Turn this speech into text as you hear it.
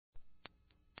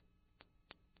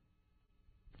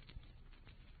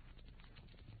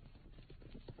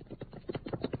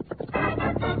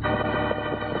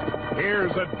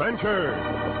Here's adventure.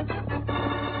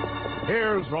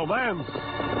 Here's romance.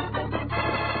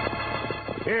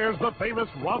 Here's the famous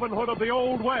Robin Hood of the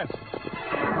Old West.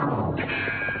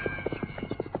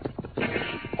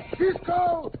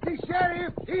 Cisco, the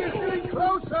sheriff, he is getting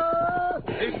closer.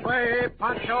 This way,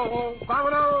 Pancho,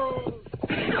 vámonos.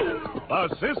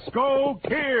 The Cisco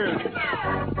Kid.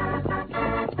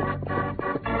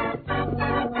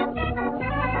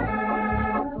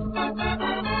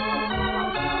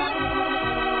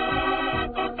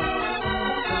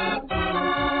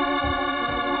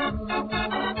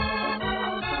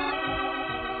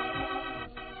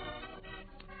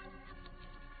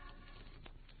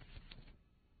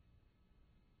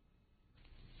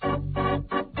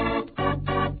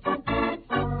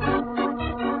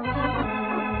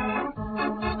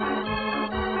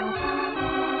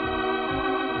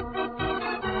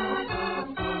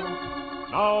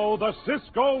 Now, the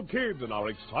Cisco Kid in our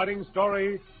exciting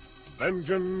story,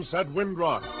 Vengeance at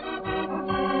Windrock.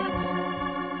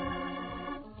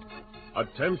 A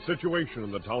tense situation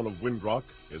in the town of Windrock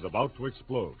is about to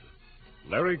explode.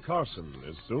 Larry Carson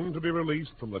is soon to be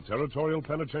released from the Territorial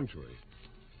Penitentiary.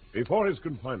 Before his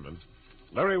confinement,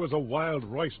 Larry was a wild,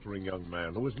 roistering young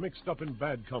man who was mixed up in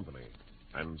bad company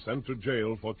and sent to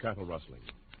jail for cattle rustling.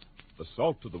 The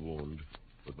salt to the wound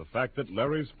was the fact that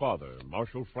Larry's father,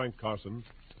 Marshal Frank Carson,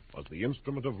 was the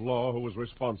instrument of law who was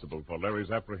responsible for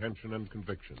Larry's apprehension and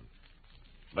conviction.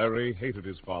 Larry hated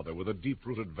his father with a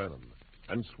deep-rooted venom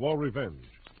and swore revenge.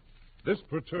 This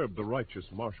perturbed the righteous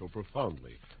Marshal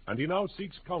profoundly, and he now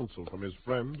seeks counsel from his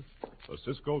friend, the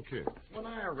Cisco Kid. When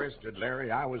I arrested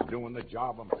Larry, I was doing the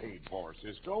job I'm paid for,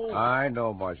 Cisco. I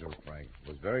know, Marshal Frank. It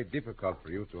was very difficult for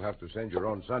you to have to send your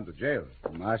own son to jail.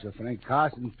 Marshal Frank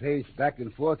Carson paced back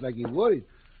and forth like he worried.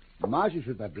 The Marshal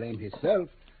should not blame himself.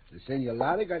 The Senor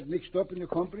Larry got mixed up in the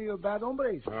company of bad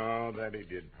hombres. Oh, that he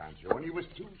did, Pancho. And he was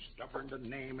too stubborn to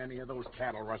name any of those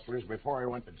cattle rustlers before he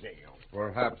went to jail.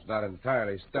 Perhaps not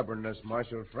entirely stubbornness,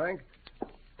 Marshal Frank.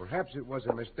 Perhaps it was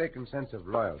a mistaken sense of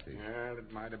loyalty. Well, it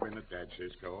might have been at that,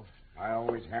 Cisco. I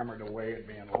always hammered away at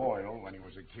being loyal when he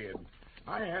was a kid.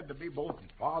 I had to be both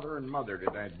father and mother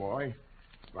to that boy.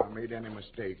 If I made any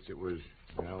mistakes, it was,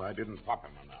 well, I didn't fuck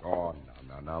him enough. Oh,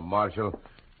 no, Marshal.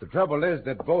 The trouble is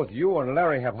that both you and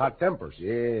Larry have hot tempers.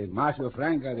 Yeah, Marshal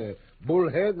Frank got a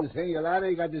bullhead and Senor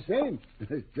Larry got the same.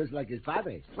 Just like his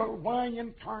father. So why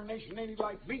in tarnation ain't he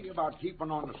like me about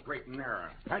keeping on the straight and narrow?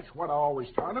 That's what I always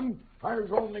taught him. There's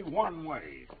only one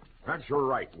way. That's your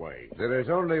right way. There is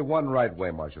only one right way,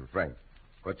 Marshal Frank.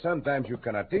 But sometimes you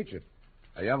cannot teach it.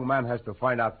 A young man has to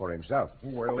find out for himself.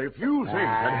 Well, if you think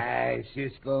that... Aye,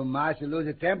 Cisco, Marshal lose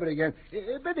a temper again.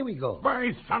 Better we go.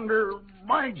 By thunder,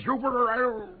 by Jupiter,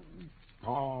 I'll...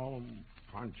 Oh,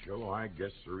 Pancho, I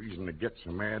guess the reason to get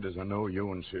so mad is I know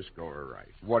you and Cisco are right.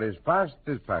 What is past,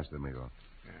 amigo.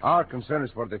 Yeah. Our concern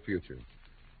is for the future.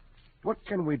 What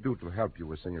can we do to help you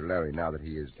with Senor Larry now that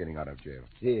he is getting out of jail?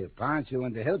 Yeah, Pancho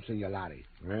want to help Senor Larry.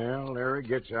 Well, Larry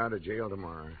gets out of jail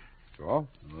tomorrow. So?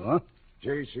 Huh?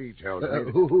 J.C. tells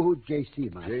me... Who J.C.,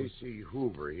 Marshal? J.C.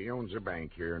 Hoover. He owns a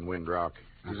bank here in Windrock.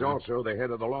 He's also the head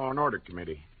of the Law and Order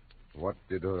Committee. What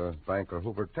did Banker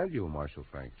Hoover tell you, Marshal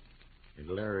Frank?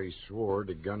 Larry swore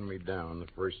to gun me down the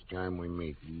first time we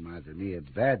meet. Mother mia,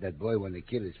 bad that boy wanted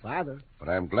to kill his father. But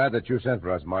I'm glad that you sent for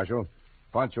us, Marshal.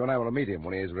 Pancho and I will meet him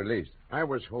when he is released. I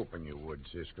was hoping you would,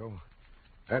 Cisco.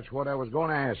 That's what I was going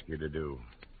to ask you to do.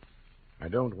 I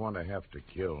don't want to have to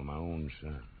kill my own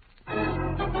son.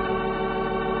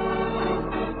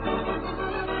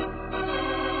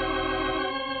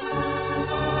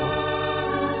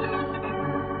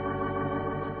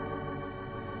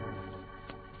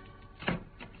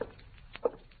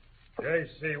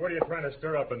 J.C., what are you trying to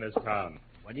stir up in this town?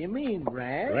 What do you mean,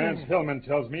 Brad? Rance Hillman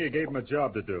tells me you gave him a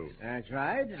job to do. That's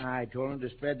right. I told him to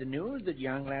spread the news that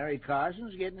young Larry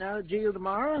Carson's getting out of jail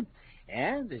tomorrow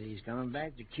and that he's coming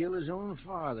back to kill his own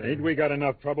father. Ain't we got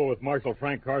enough trouble with Marshal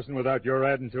Frank Carson without your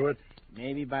adding to it?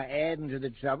 Maybe by adding to the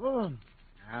trouble,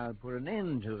 I'll put an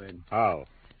end to it. How?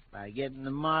 By getting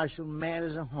the marshal mad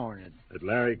as a hornet. Did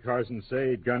Larry Carson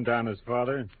say he'd gunned down his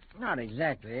father? Not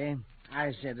exactly.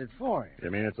 I said it for him.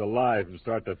 You mean it's a lie from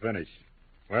start to finish?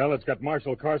 Well, it's got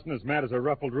Marshal Carson as mad as a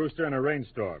ruffled rooster in a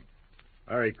rainstorm.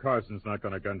 Larry Carson's not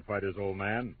going to gunfight his old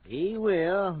man. He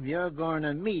will. You're going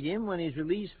to meet him when he's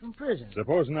released from prison.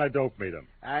 Supposing I don't meet him.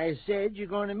 I said you're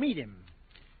going to meet him.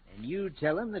 And you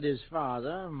tell him that his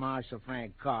father, Marshal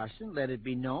Frank Carson, let it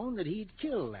be known that he'd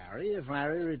kill Larry if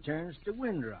Larry returns to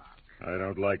Windrock. I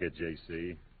don't like it,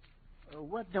 J.C.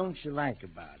 What don't you like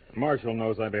about it? Marshal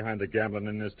knows I'm behind the gambling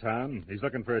in this town. He's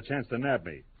looking for a chance to nab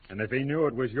me. And if he knew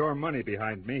it was your money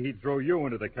behind me, he'd throw you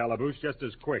into the calaboose just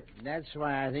as quick. That's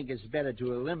why I think it's better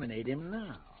to eliminate him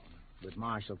now. With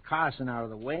Marshal Carson out of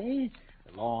the way,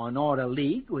 the Law and Order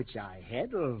League, which I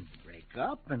head, will break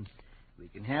up, and we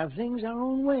can have things our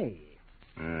own way.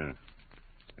 Yeah,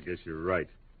 I guess you're right.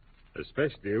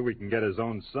 Especially if we can get his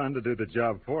own son to do the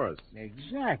job for us.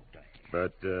 Exactly.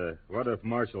 But what if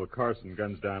Marshal Carson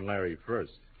guns down Larry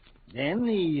first? Then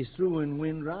he's through in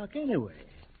Windrock anyway.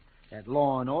 That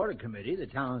Law and Order Committee the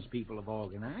townspeople have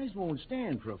organized won't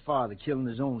stand for a father killing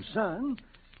his own son.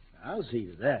 I'll see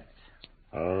to that.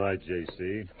 All right,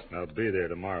 J.C. I'll be there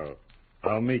tomorrow.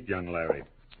 I'll meet young Larry.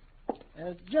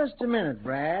 Just a minute,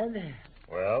 Brad.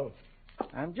 Well?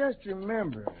 I'm just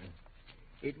remembering.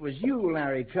 It was you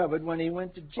Larry covered when he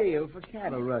went to jail for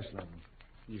cattle rustling.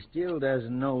 He still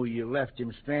doesn't know you left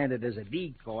him stranded as a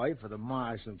decoy for the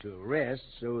marshal to arrest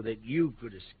so that you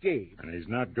could escape. And he's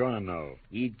not going to know.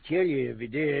 He'd kill you if he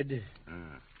did.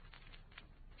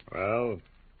 Well,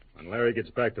 when Larry gets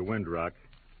back to Windrock,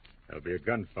 there'll be a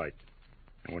gunfight.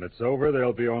 And when it's over,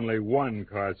 there'll be only one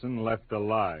Carson left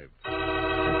alive.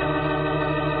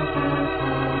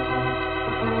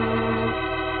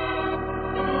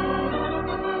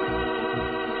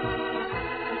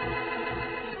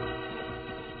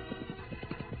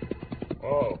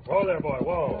 Whoa there, boy,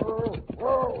 whoa.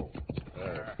 Whoa.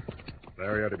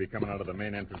 Larry ought to be coming out of the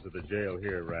main entrance of the jail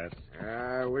here, Rats.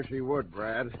 I wish he would,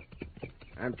 Brad.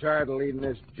 I'm tired of leading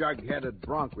this jug-headed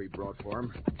bronc we brought for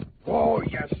him. Whoa,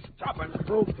 you stubborn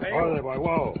fruit-tail. Whoa there, boy,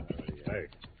 whoa. Hey,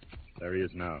 there he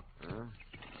is now.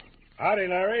 Howdy,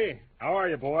 Larry. How are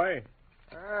you, boy?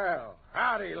 Well,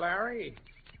 howdy, Larry.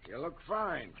 You look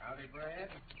fine. Howdy, Brad.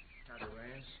 Howdy,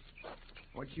 Rance.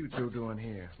 What you two doing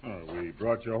here? Oh, we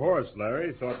brought your horse,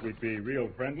 Larry. Thought we'd be real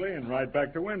friendly and ride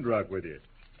back to Windrock with you.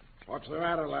 What's the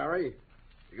matter, Larry?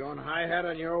 You going high-hat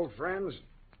on your old friends?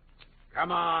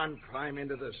 Come on, climb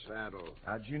into the saddle.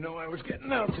 How'd you know I was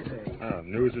getting out today?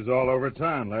 News is all over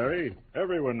town, Larry.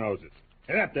 Everyone knows it.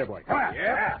 Get up there, boy. Come on.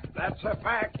 Yeah, that's a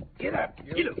fact. Get up.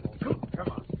 Get up. Come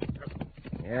on.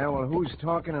 Yeah, well, who's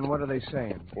talking and what are they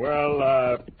saying? Well,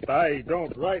 I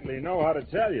don't rightly know how to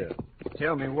tell you.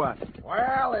 Tell me what.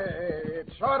 Well,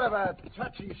 it's sort of a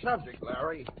touchy subject,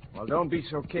 Larry. Well, don't be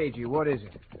so cagey. What is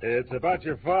it? It's about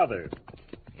your father.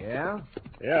 Yeah?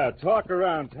 Yeah, talk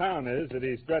around town is that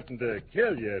he's threatened to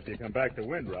kill you if you come back to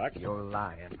Windrock. You're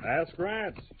lying. Ask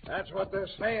Rance. That's what they're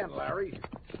saying, Larry.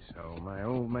 So my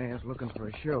old man's looking for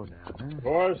a show now, huh? Of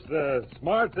course, the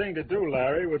smart thing to do,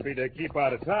 Larry, would be to keep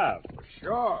out of town.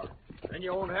 Sure. Then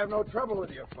you won't have no trouble with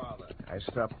your father. I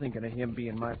stopped thinking of him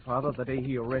being my father the day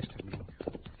he arrested me.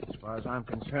 As far as I'm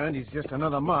concerned, he's just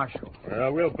another marshal.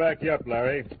 Well, we'll back you up,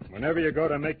 Larry, whenever you go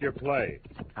to make your play.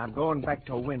 I'm going back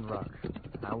to Windrock.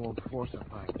 I won't force a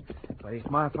fight. But if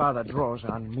my father draws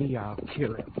on me, I'll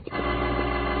kill him.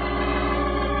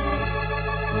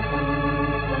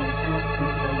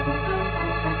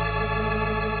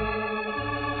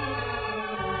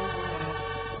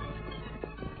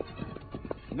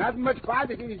 Not much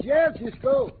farther in the jail,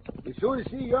 Cisco. We soon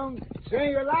see young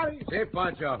Senor Larry. See,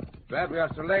 Pancho. Glad we are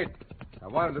so late. I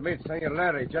wanted to meet Senor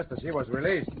Larry just as he was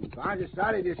released. Pancho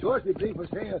started this horse we bring for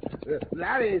Senor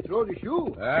Larry throw the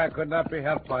shoe. Could not be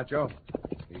helped, Pancho.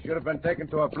 He should have been taken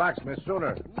to a blacksmith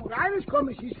sooner. Larry's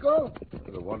coming, Cisco.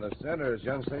 The one that sent her is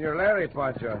young Senor Larry,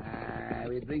 Pancho.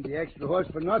 We bring the extra horse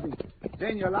for nothing.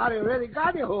 Senor Larry already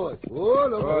got a horse. Oh,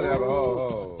 look.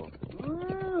 Oh.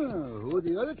 Who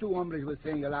the other two hombres with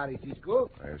Senor Larry, Cisco?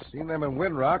 I've seen them in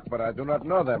Windrock, but I do not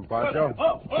know them, Pancho.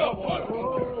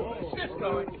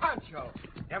 Cisco and Pancho.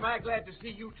 Am I glad to see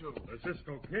you two? The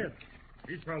Cisco kid.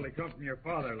 He's probably come from your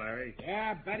father, Larry.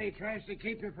 Yeah, Betty tries to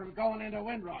keep you from going into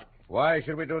Windrock. Why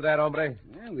should we do that, hombre?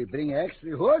 We bring an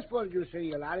extra horse for you,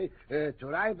 Senor Larry, to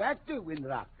ride back to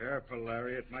Windrock. Careful,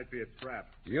 Larry. It might be a trap.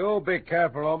 You be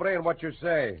careful, hombre, in what you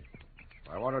say.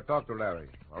 I want to talk to Larry.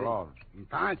 Alone.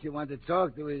 Pancho wants to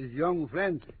talk to his young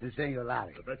friend, Senor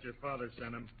Larry. I bet your father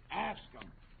sent him. Ask him.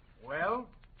 Well?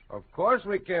 Of course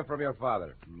we came from your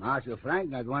father. Marshal Frank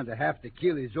not want to have to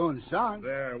kill his own son.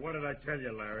 There, what did I tell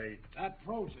you, Larry? That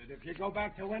proves it. If you go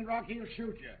back to Windrock, he'll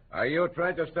shoot you. Are you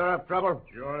trying to stir up trouble?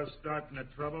 You're starting the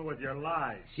trouble with your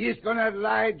lies. She's gonna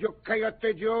lie, you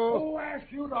coyote Joe. Who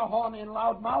asked you to horn in,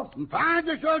 loudmouth?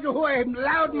 Pancho showed you who I am,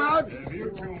 loudmouth. If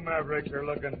you two mavericks are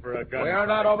looking for a gun... We are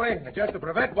not, hombre. Just to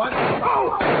prevent one.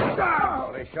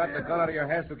 Only shot the gun out of your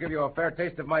hands to give you a fair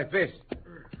taste of my fist.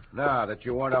 Now that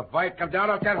you want to fight, come down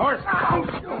off that horse.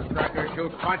 Don't crack your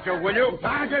shoot, Pancho, will you?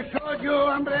 Pancho showed you,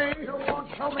 hombre. You won't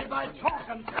show me by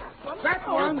talking. That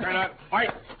one. You cannot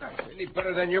fight. Any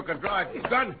better than you can draw a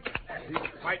gun. This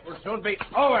fight will soon be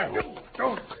over.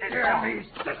 Don't scare me.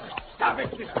 Stop it,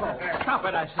 Cisco. Stop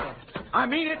it, I said. I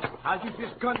mean it. I'll use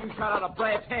this gun you shot out of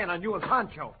Brad's hand on you and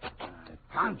Pancho.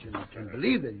 Pancho, you can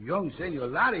believe that young Senor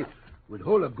Larry would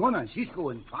hold a gun on Cisco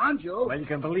and Pancho. Well, you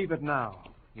can believe it now.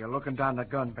 You're looking down the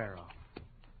gun barrel.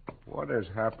 What has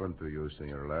happened to you,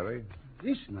 Senor Larry?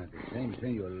 This is not the same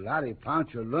Senor Larry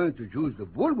Pancho learned to use the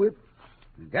bullwhip.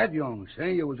 That young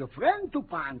Senor was a friend to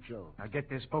Pancho. Now get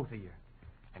this, both of you,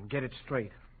 and get it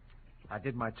straight. I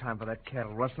did my time for that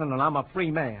cattle rustling, and I'm a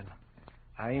free man.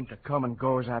 I aim to come and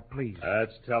go as I please.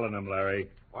 That's telling him, Larry.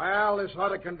 Well, this ought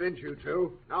to convince you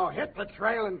two. Now hit the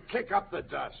trail and kick up the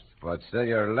dust. But,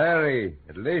 Senor Larry,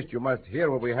 at least you must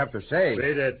hear what we have to say.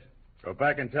 Beat it. Go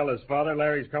back and tell his father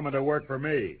Larry's coming to work for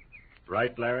me.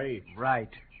 Right, Larry? Right.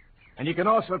 And you can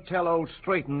also tell old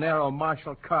straight and narrow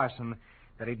Marshal Carson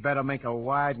that he'd better make a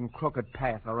wide and crooked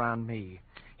path around me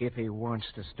if he wants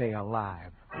to stay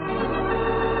alive.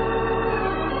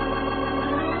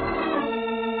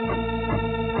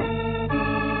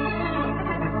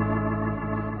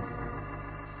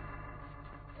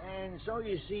 So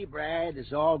you see, Brad,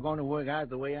 it's all going to work out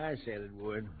the way I said it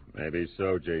would. Maybe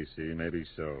so, J.C., maybe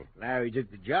so. Larry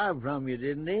took the job from you,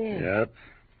 didn't he? Yep.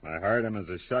 I hired him as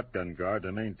a shotgun guard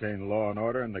to maintain law and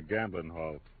order in the gambling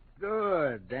hall.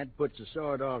 Good. That puts a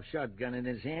sawed-off shotgun in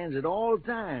his hands at all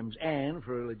times, and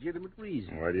for a legitimate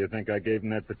reason. Why do you think I gave him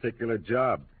that particular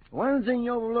job? One thing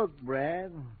you overlooked,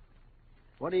 Brad.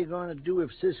 What are you going to do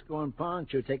if Cisco and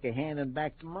Pancho take a hand and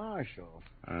back to Marshall?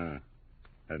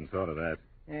 Hadn't thought of that.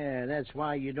 Yeah, that's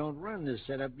why you don't run this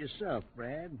setup yourself,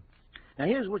 Brad. Now,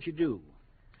 here's what you do.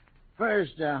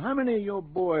 First, how many of your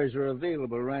boys are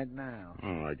available right now?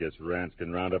 Oh, I guess Rance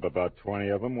can round up about 20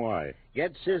 of them. Why?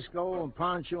 Get Cisco and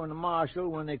Pancho and the Marshal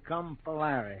when they come for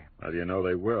Larry. How do you know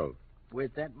they will?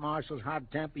 With that Marshal's hot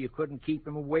temper, you couldn't keep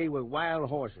him away with wild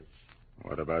horses.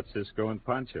 What about Cisco and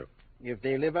Pancho? If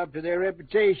they live up to their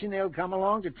reputation, they'll come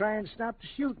along to try and stop the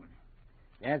shooting.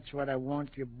 That's what I want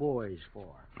your boys for.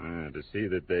 To see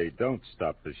that they don't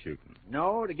stop the shooting.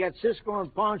 No, to get Cisco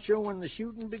and Pancho when the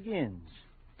shooting begins.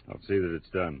 I'll see that it's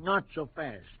done. Not so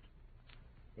fast.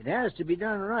 It has to be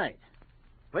done right.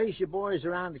 Place your boys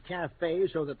around the cafe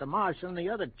so that the Marshal and the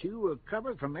other two are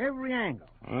covered from every angle.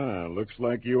 Looks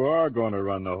like you are going to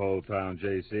run the whole town,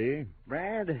 J.C.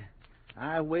 Brad,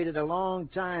 I waited a long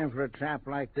time for a trap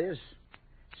like this.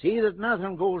 See that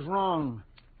nothing goes wrong.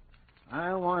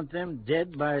 I want them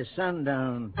dead by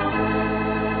sundown.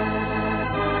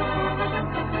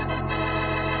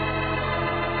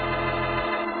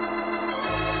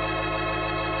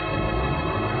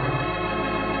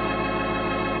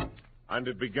 And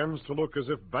it begins to look as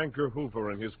if Banker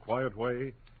Hoover, in his quiet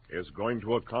way, is going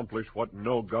to accomplish what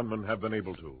no gunmen have been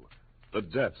able to. The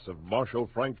deaths of Marshal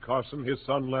Frank Carson, his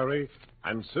son Larry,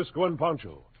 and Cisco and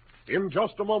Pancho. In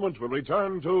just a moment, we'll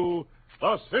return to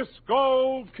The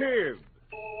Cisco Kid.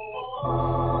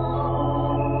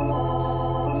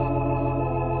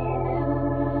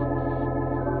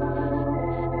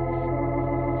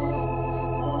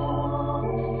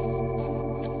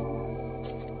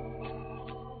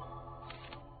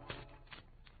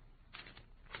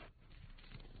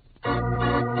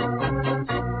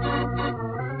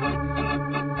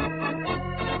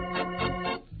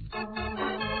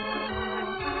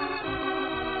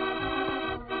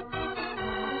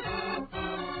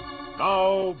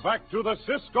 Now, back to the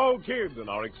Cisco Kid and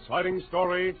our exciting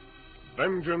story,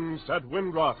 Vengeance at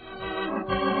Windrock.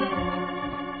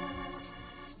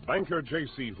 Banker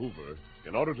J.C. Hoover,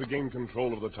 in order to gain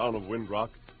control of the town of Windrock,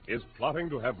 is plotting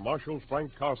to have Marshal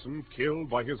Frank Carson killed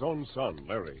by his own son,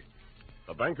 Larry.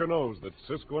 The banker knows that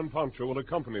Cisco and Pancho will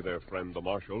accompany their friend, the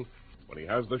Marshal, when he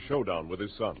has the showdown with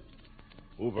his son.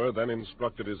 Hoover then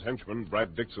instructed his henchman,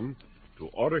 Brad Dixon, to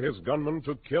order his gunmen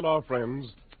to kill our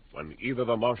friends when either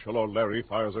the Marshal or Larry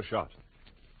fires a shot.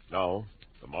 Now,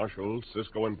 the Marshal,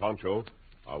 Cisco, and Pancho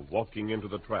are walking into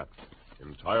the trap,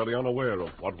 entirely unaware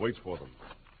of what waits for them.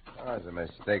 It's a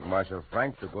mistake, Marshal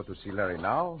Frank, to go to see Larry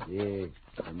now. Yeah,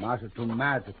 the Marshal too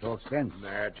mad to talk sense.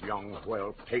 That young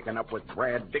whelp taken up with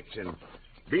Brad Dixon.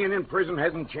 Being in prison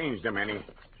hasn't changed him any.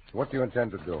 What do you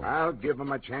intend to do? I'll give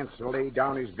him a chance to lay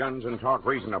down his guns and talk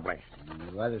reasonably.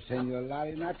 Rather Senor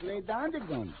Larry not lay down the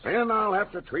guns. Then I'll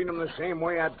have to treat him the same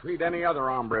way I'd treat any other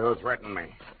hombre who threatened me.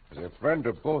 As a friend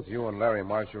of both you and Larry,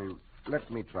 Marshal,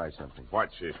 let me try something.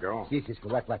 What, Cisco? See, Cisco,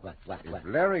 what? If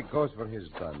Larry goes for his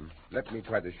gun, let me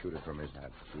try to shoot it from his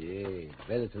hand. Yeah,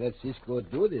 better to let Cisco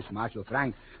do this, Marshal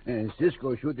Frank.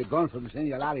 Cisco shoot the gun from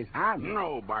Senor Larry's hand.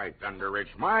 No, by thunder, it's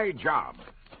my job.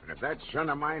 And if that son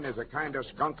of mine is the kind of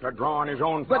skunk to draw on his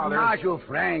own But, father... Marshal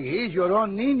Frank, he's your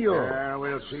own Nino. Yeah,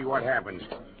 we'll see what happens.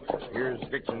 Here's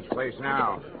Dixon's place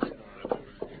now.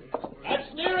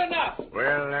 That's near enough.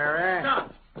 Well, Larry...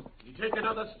 Stop. You take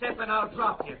another step and I'll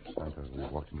drop you. Santa, we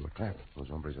walked into a trap. Those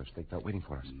hombres are staked out waiting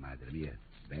for us. Madre mia.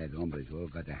 Bad hombres all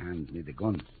got their hands near the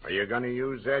guns. Are you going to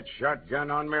use that shotgun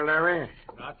on me, Larry?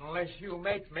 Not unless you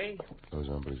make me. Those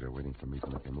hombres are waiting for me to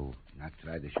make a move. Not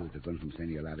try to shoot the gun from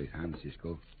Senor Larry's hand,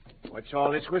 Cisco. What's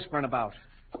all this whispering about?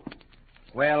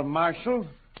 Well, Marshal,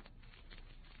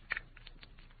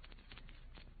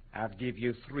 I'll give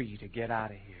you 3 to get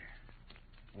out of here.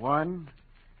 1,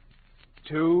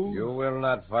 2... You will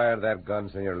not fire that gun,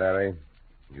 Senor Larry.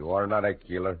 You are not a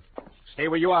killer. Stay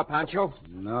where you are, Pancho.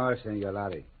 No, Senor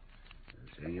Larry.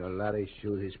 If Senor Larry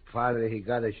shoot his father, he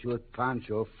got to shoot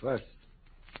Pancho first.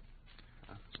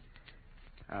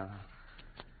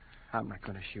 I'm not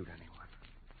going to shoot anyone.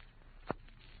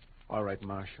 All right,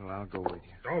 Marshal, I'll go with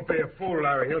you. Don't be a fool,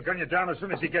 Larry. He'll gun you down as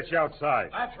soon as he gets you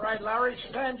outside. That's right, Larry.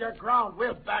 Stand your ground.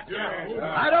 We'll back you.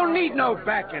 I don't need no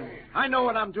backing. I know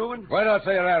what I'm doing. Bueno,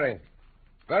 Senor Larry.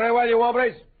 Very well, you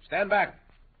hombres. Stand back.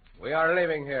 We are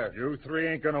leaving here. You 3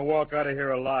 ain't gonna walk out of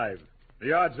here alive.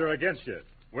 The odds are against you.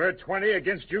 We're 20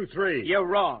 against you 3. You're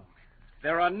wrong.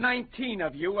 There are 19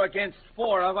 of you against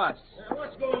 4 of us.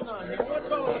 What's going on here?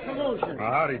 What's all the commotion?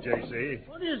 Howdy, J.C.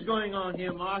 What is going on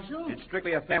here, Marshal? It's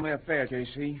strictly a family affair,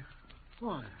 J.C.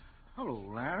 Why, hello,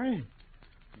 Larry.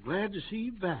 Glad to see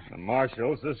you back. The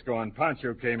Marshal, Cisco, and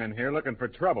Pancho came in here looking for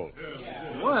trouble.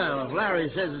 Well, if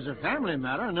Larry says it's a family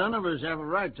matter, none of us have a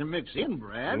right to mix in,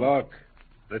 Brad. Look,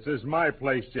 this is my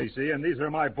place, J.C., and these are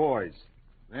my boys.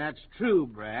 That's true,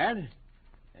 Brad.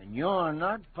 And you're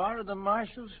not part of the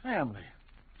Marshal's family.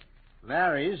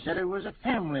 Larry said it was a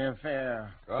family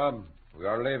affair. Come, we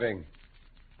are leaving.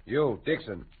 You,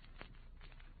 Dixon.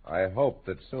 I hope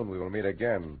that soon we will meet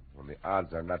again when the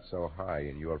odds are not so high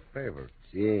in your favor.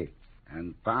 See,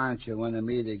 and Pancho want to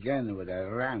meet again with a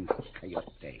ranch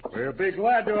coyote. We'll be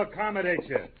glad to accommodate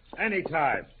you.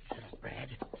 Anytime. Brad,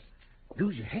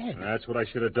 lose your head. That's what I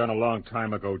should have done a long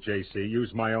time ago, J.C.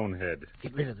 Use my own head.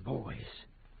 Get rid of the boys.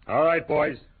 All right,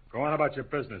 boys. Go on about your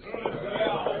business.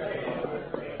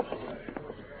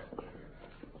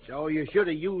 So you should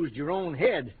have used your own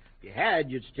head. If you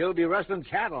had, you'd still be rustling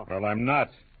cattle. Well, I'm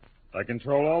not. I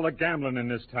control all the gambling in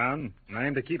this town, and I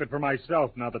aim to keep it for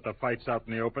myself now that the fight's out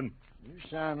in the open. You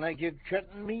sound like you're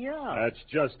cutting me out. That's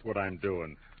just what I'm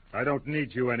doing. I don't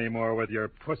need you anymore with your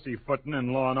pussyfooting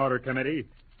and law and order committee.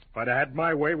 If I'd had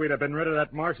my way, we'd have been rid of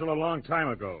that marshal a long time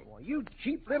ago. Well, you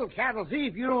cheap little cattle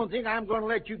thief, you don't think I'm going to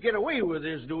let you get away with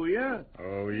this, do you?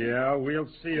 Oh, yeah, we'll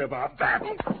see about that.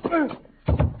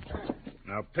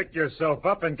 Now pick yourself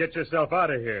up and get yourself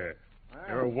out of here.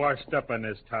 You're washed up in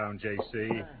this town,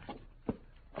 J.C.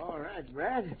 All right,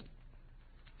 Brad.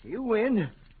 You win.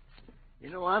 You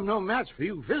know I'm no match for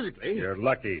you physically. You're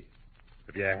lucky.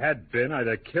 If you had been, I'd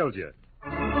have killed you.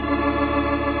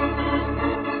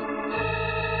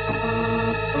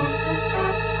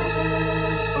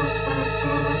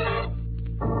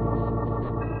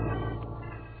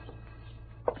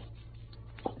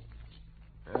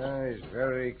 It's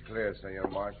very clear, Senor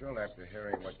Marshal, after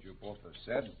hearing what you both have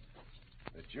said,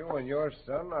 that you and your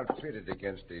son are pitted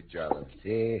against each other.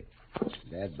 See,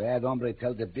 that bad hombre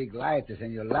told the big lie to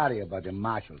Senor Larry about the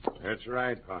marshal. That's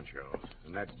right, Pancho.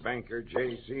 And that banker,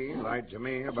 J.C., lied to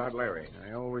me about Larry.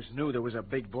 I always knew there was a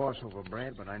big boss over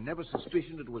Brad, but I never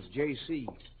suspicioned it was J.C.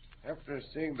 After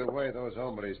seeing the way those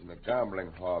hombres in the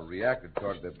gambling hall reacted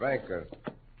toward the banker,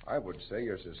 I would say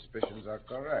your suspicions are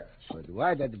correct. But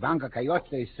why did Banca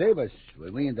Coyote save us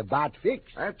when we in the bad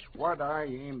fix? That's what I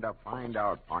aim to find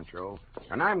out, Pancho.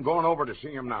 And I'm going over to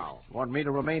see him now. Want me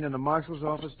to remain in the marshal's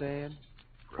office, Dad?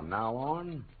 From now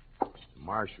on, the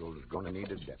marshal is going to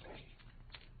need a deputy.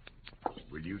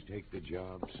 Will you take the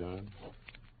job, son?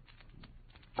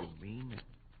 You mean?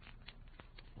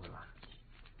 Well,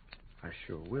 I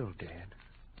sure will, Dad.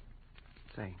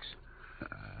 Thanks.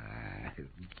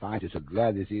 Pancho's so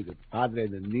glad to see the Padre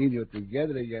and the Nino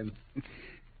together again.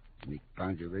 Make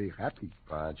Pancho very happy.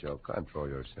 Pancho, control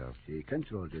yourself. See,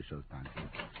 control yourself, Pancho.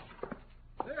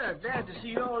 Yeah, glad to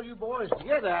see all you boys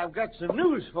together. I've got some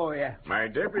news for you. My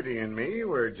deputy and me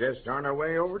were just on our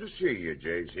way over to see you,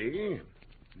 J.C.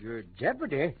 Your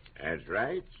deputy? That's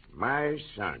right. My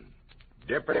son,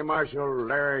 Deputy Marshal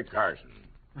Larry Carson.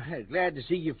 Glad to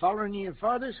see you following in your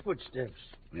father's footsteps.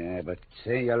 Yeah, but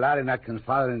Senor Larry not can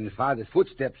follow in his father's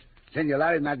footsteps. Senor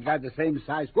Larry not got the same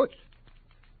size foot.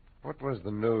 What was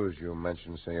the news you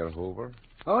mentioned, Senor Hoover?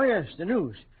 Oh, yes, the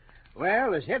news.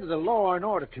 Well, as head of the Law and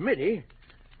Order Committee,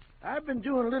 I've been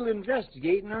doing a little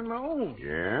investigating on my own.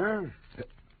 Yeah?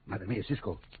 Madam Mia,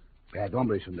 Cisco. Bad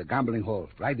hombres from the gambling hall.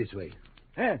 Right this way.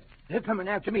 They're coming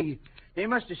after me. They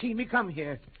must have seen me come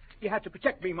here. You have to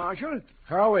protect me, Marshal.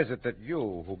 How is it that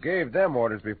you, who gave them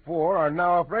orders before, are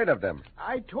now afraid of them?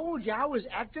 I told you I was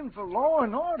acting for law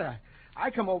and order. I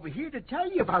come over here to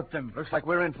tell you about them. Looks like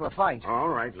we're in for a fight. All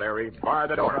right, Larry. Bar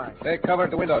the door. Right. They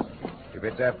covered the windows. If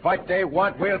it's a fight they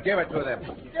want, we'll give it to them.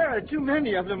 There are too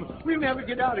many of them. We'll never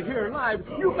get out of here alive.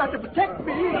 You've got to protect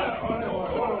me.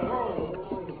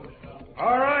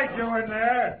 All right, you in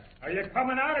there. Are you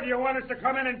coming out, or do you want us to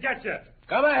come in and get you?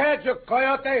 Come ahead, you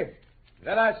coyote.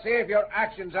 Let us see if your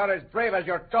actions are as brave as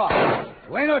your talk.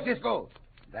 Bueno, Cisco.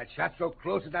 That shot so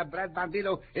close to that Brad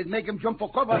Bandito, it make him jump for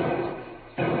cover.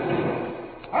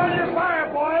 Hold your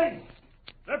fire, boys.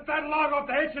 Lift that log off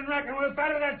the hitch and reckon we'll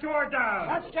batter that door down.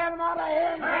 Let's get them out of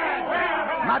here.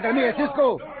 Madam Mia,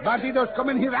 Cisco. Bandito's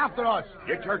coming here after us.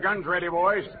 Get your guns ready,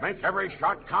 boys. Make every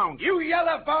shot count. You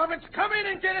yellow varmints, come in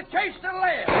and get a taste of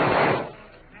land.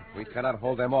 We cannot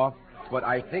hold them off, but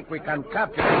I think we can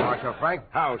capture them, Marshal Frank.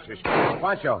 How, Cisco?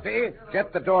 Pancho,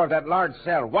 get the door of that large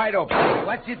cell wide open.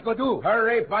 What's Cisco do?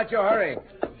 Hurry, Pancho, hurry.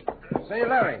 Say,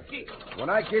 Larry, when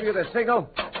I give you the signal,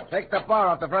 take the bar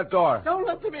off the front door. Don't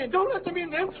let them in. Don't let them in.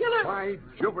 They'll kill him. By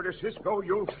Jupiter, Cisco,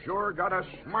 you've sure got a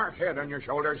smart head on your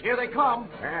shoulders. Here they come.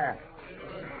 Yeah.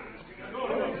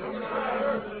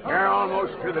 They're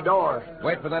almost to the door.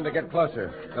 Wait for them to get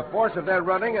closer. The force of their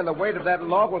running and the weight of that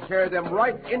log will carry them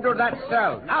right into that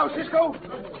cell. Now, Cisco.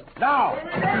 Now.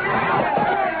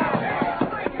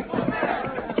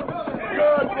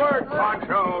 Good work,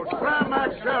 Pancho. Slam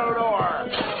that cell door.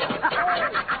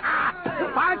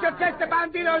 Pancho catch the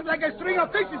banditos like a string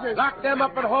of fishes. Lock them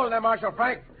up and hold them, Marshal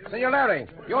Frank. Senor Larry,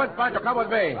 you and Pancho come with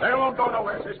me. They won't go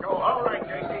nowhere, Cisco. All right,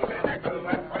 Casey.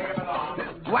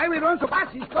 Why we run so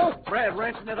fast, Cisco? Brad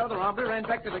Ranch and that other hombre ran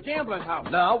back to the gambling house.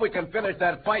 Now we can finish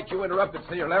that fight you interrupted,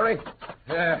 Senor Larry.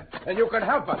 And you can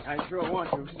help us. I sure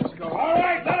want to, Cisco. All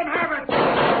right, let him have it.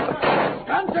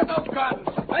 Guns or no guns?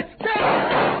 Let's go.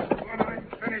 When I'm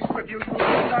finished with you,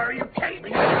 Larry, you can't be.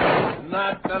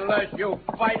 Not unless you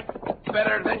fight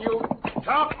better than you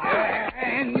talk.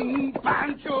 And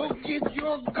Pancho, get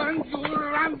your gun, you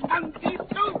ram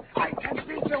bandito. I can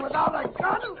beat you without a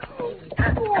gun.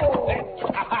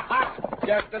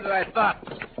 Just as I thought.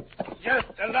 Just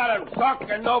a lot of talk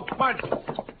and no punch.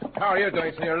 How are you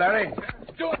doing, Senor Larry?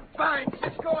 Doing fine,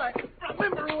 Cisco. I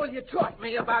remember all you taught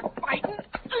me about fighting.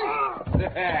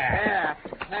 Yeah,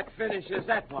 that finishes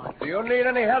that one. Do you need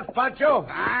any help, Pancho?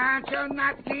 Pancho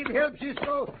not need help,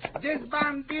 Cisco. This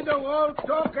bandito all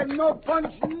talk and no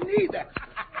punch neither.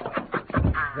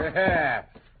 Yeah.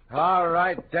 All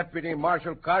right, Deputy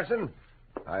Marshal Carson.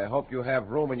 I hope you have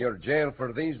room in your jail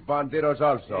for these banditos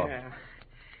also. Yeah.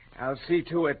 I'll see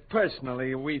to it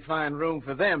personally we find room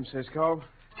for them, Cisco.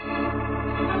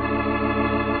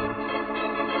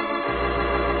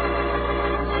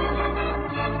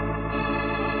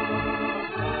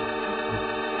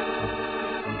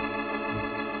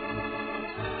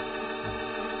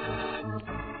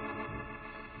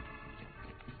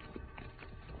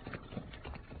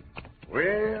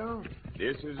 Well,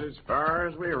 this is as far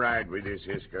as we ride with you,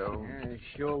 Cisco. I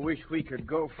sure wish we could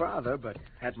go farther, but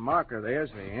that marker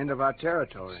there's the end of our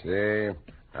territory. See,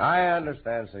 I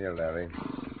understand, Senor Larry.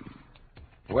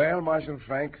 Well, Marshal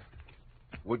Frank,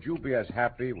 would you be as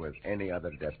happy with any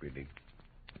other deputy?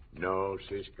 No,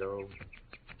 Cisco.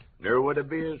 Nor would I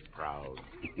be as proud.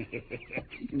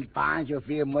 Pancho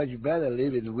feel much better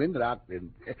living in Windrock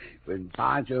than when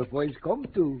Pancho first come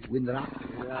to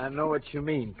Windrock. I know what you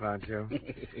mean, Pancho.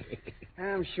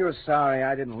 I'm sure sorry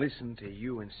I didn't listen to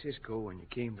you and Cisco when you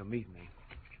came to meet me.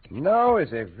 Now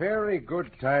is a very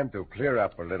good time to clear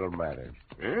up a little matter.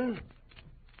 Huh?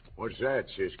 What's that,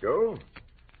 Cisco?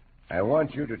 I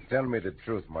want you to tell me the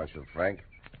truth, Marshal Frank.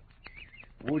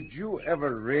 Would you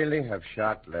ever really have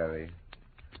shot Larry?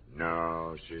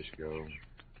 No, Cisco.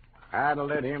 I'd have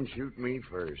let him shoot me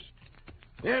first.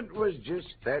 It was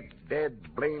just that dead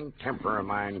blame temper of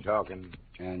mine talking.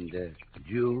 And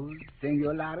you,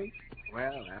 Senor Larry?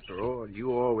 Well, after all,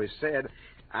 you always said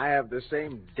I have the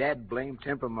same dad-blame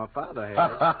temper my father had.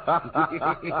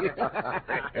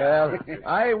 Well,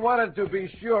 I wanted to be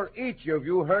sure each of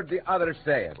you heard the other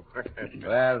say it.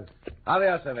 Well,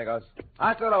 adios, amigos.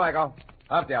 Hasta luego.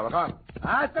 Up, Diablo, come.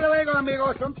 Hasta luego,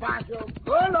 amigos. Son Pancho.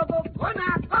 Go, loco. Go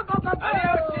now. Go, go, go, go.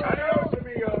 Adios,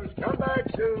 amigos. Come back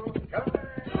soon. Come back.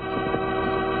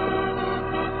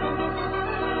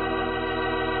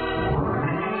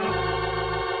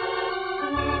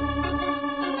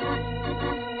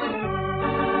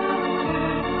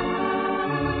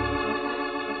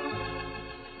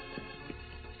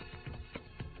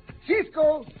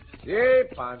 Si,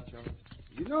 Pancho.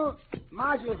 You know,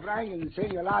 Marshal Frank and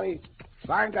Senor Larry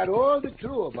find out all the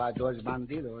truth about those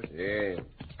bandidos. Si.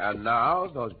 And now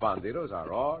those bandidos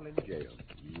are all in jail.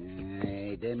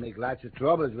 They make lots of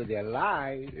troubles with their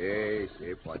lies.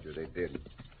 Si, Pancho, they didn't.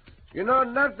 You know,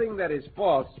 nothing that is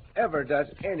false ever does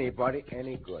anybody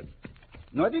any good.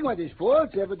 Nothing what is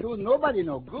false ever do nobody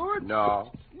no good.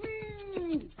 No.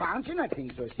 Pancho not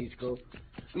think so, Cisco.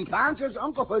 And Pancho's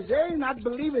Uncle Jose not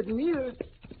believe it neither.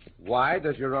 Why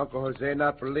does your Uncle Jose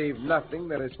not believe nothing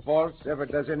that is false ever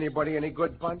does anybody any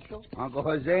good, Pancho? Uncle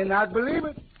Jose not believe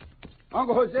it.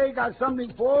 Uncle Jose got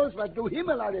something false that do him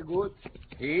a lot of good.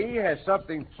 He has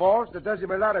something false that does him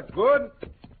a lot of good?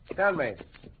 Tell me,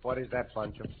 what is that,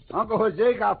 Pancho? Uncle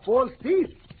Jose got false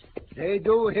teeth. They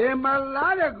do him a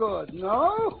lot of good,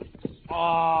 no?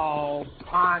 Oh,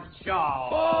 Pancho.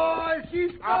 Oh,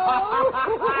 Cisco!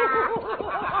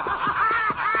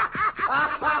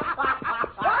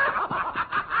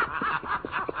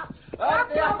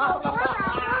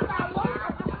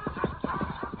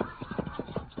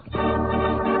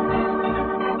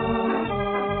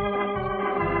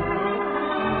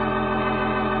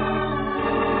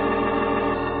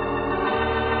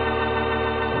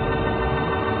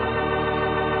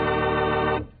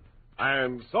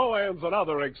 And so ends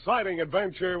another exciting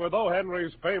adventure with O.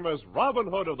 Henry's famous Robin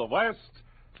Hood of the West,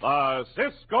 the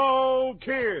Cisco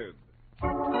Kid.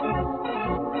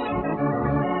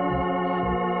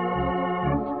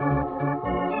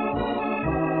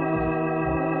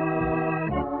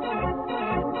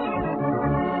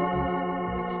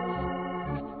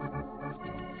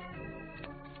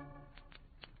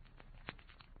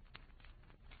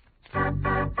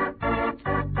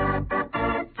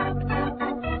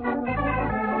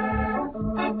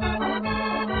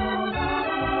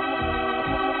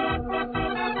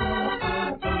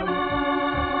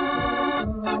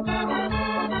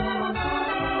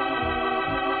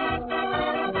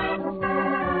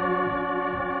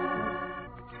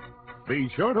 Be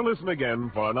sure to listen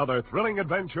again for another thrilling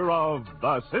adventure of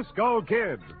the Cisco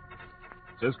Kid.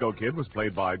 Cisco Kid was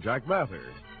played by Jack Mather,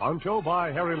 Pancho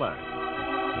by Harry Lang.